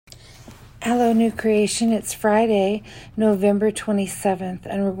Hello, New Creation. It's Friday, November 27th,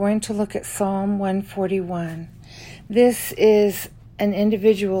 and we're going to look at Psalm 141. This is an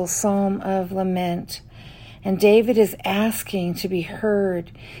individual psalm of lament, and David is asking to be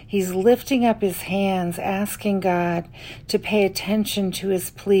heard. He's lifting up his hands, asking God to pay attention to his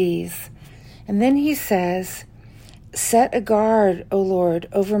pleas. And then he says, "Set a guard, O Lord,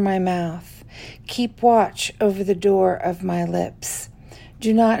 over my mouth. Keep watch over the door of my lips.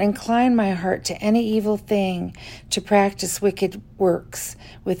 Do not incline my heart to any evil thing, to practice wicked works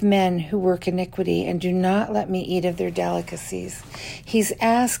with men who work iniquity, and do not let me eat of their delicacies." He's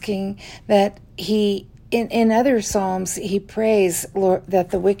asking that in other Psalms, he prays, Lord,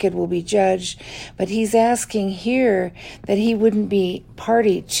 that the wicked will be judged, but he's asking here that he wouldn't be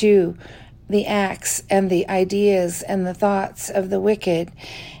party to the acts and the ideas and the thoughts of the wicked.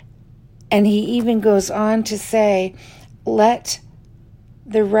 And he even goes on to say, "Let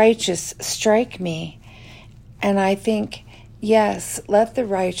the righteous strike me." And I think, yes, let the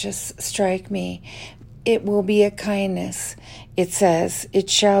righteous strike me. It will be a kindness. It says, "It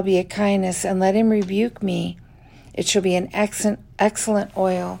shall be a kindness, and let him rebuke me. It shall be an excellent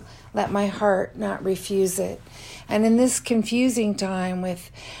oil. Let my heart not refuse it." And in this confusing time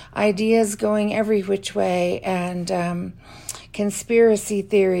with ideas going every which way and conspiracy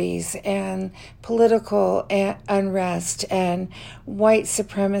theories and political unrest and white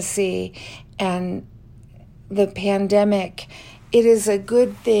supremacy and the pandemic, it is a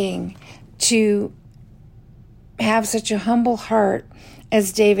good thing to have such a humble heart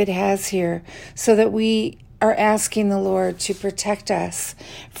as David has here, so that we are asking the Lord to protect us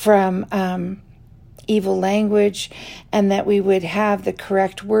from evil language, and that we would have the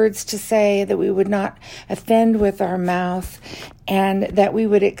correct words to say, that we would not offend with our mouth, and that we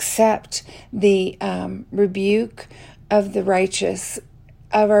would accept the rebuke of the righteous,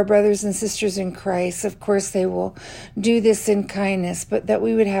 of our brothers and sisters in Christ. Of course, they will do this in kindness, but that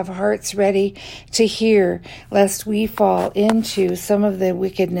we would have hearts ready to hear, lest we fall into some of the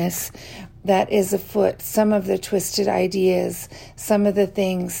wickedness that is afoot, some of the twisted ideas, some of the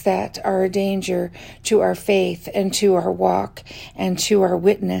things that are a danger to our faith and to our walk and to our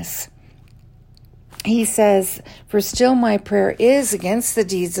witness. He says, "For still my prayer is against the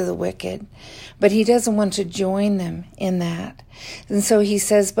deeds of the wicked," but he doesn't want to join them in that. And so he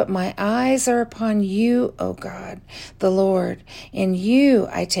says, "But my eyes are upon you, O God, the Lord. In you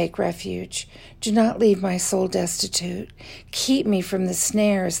I take refuge. Do not leave my soul destitute. Keep me from the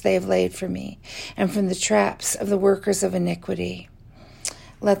snares they have laid for me, and from the traps of the workers of iniquity.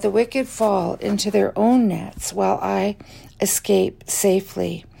 Let the wicked fall into their own nets, while I escape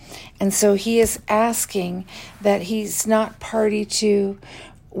safely." And so he is asking that he's not party to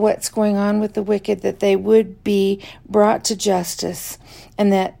what's going on with the wicked, that they would be brought to justice,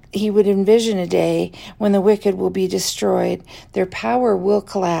 and that he would envision a day when the wicked will be destroyed, their power will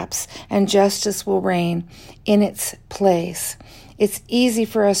collapse, and justice will reign in its place. It's easy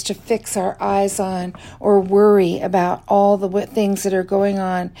for us to fix our eyes on or worry about all the things that are going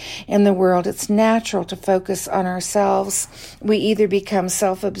on in the world. It's natural to focus on ourselves. We either become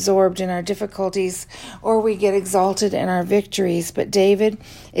self-absorbed in our difficulties or we get exalted in our victories. But David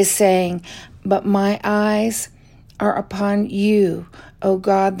is saying, "But my eyes are upon you, O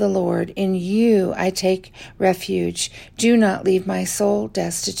God the Lord. In you I take refuge. Do not leave my soul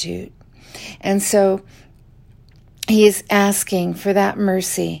destitute." And so he is asking for that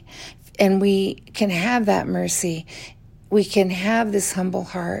mercy, and we can have that mercy. We can have this humble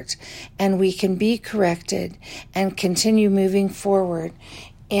heart, and we can be corrected and continue moving forward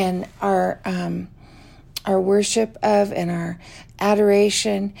in our worship of, and our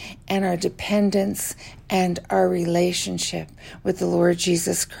adoration and our dependence and our relationship with the Lord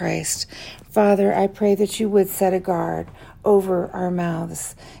Jesus Christ. Father, I pray that you would set a guard over our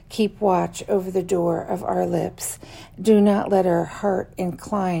mouths. Keep watch over the door of our lips. Do not let our heart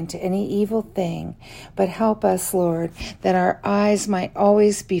incline to any evil thing, but help us, Lord, that our eyes might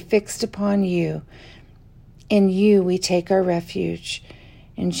always be fixed upon you. In you we take our refuge.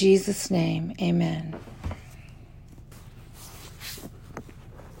 In Jesus' name, amen.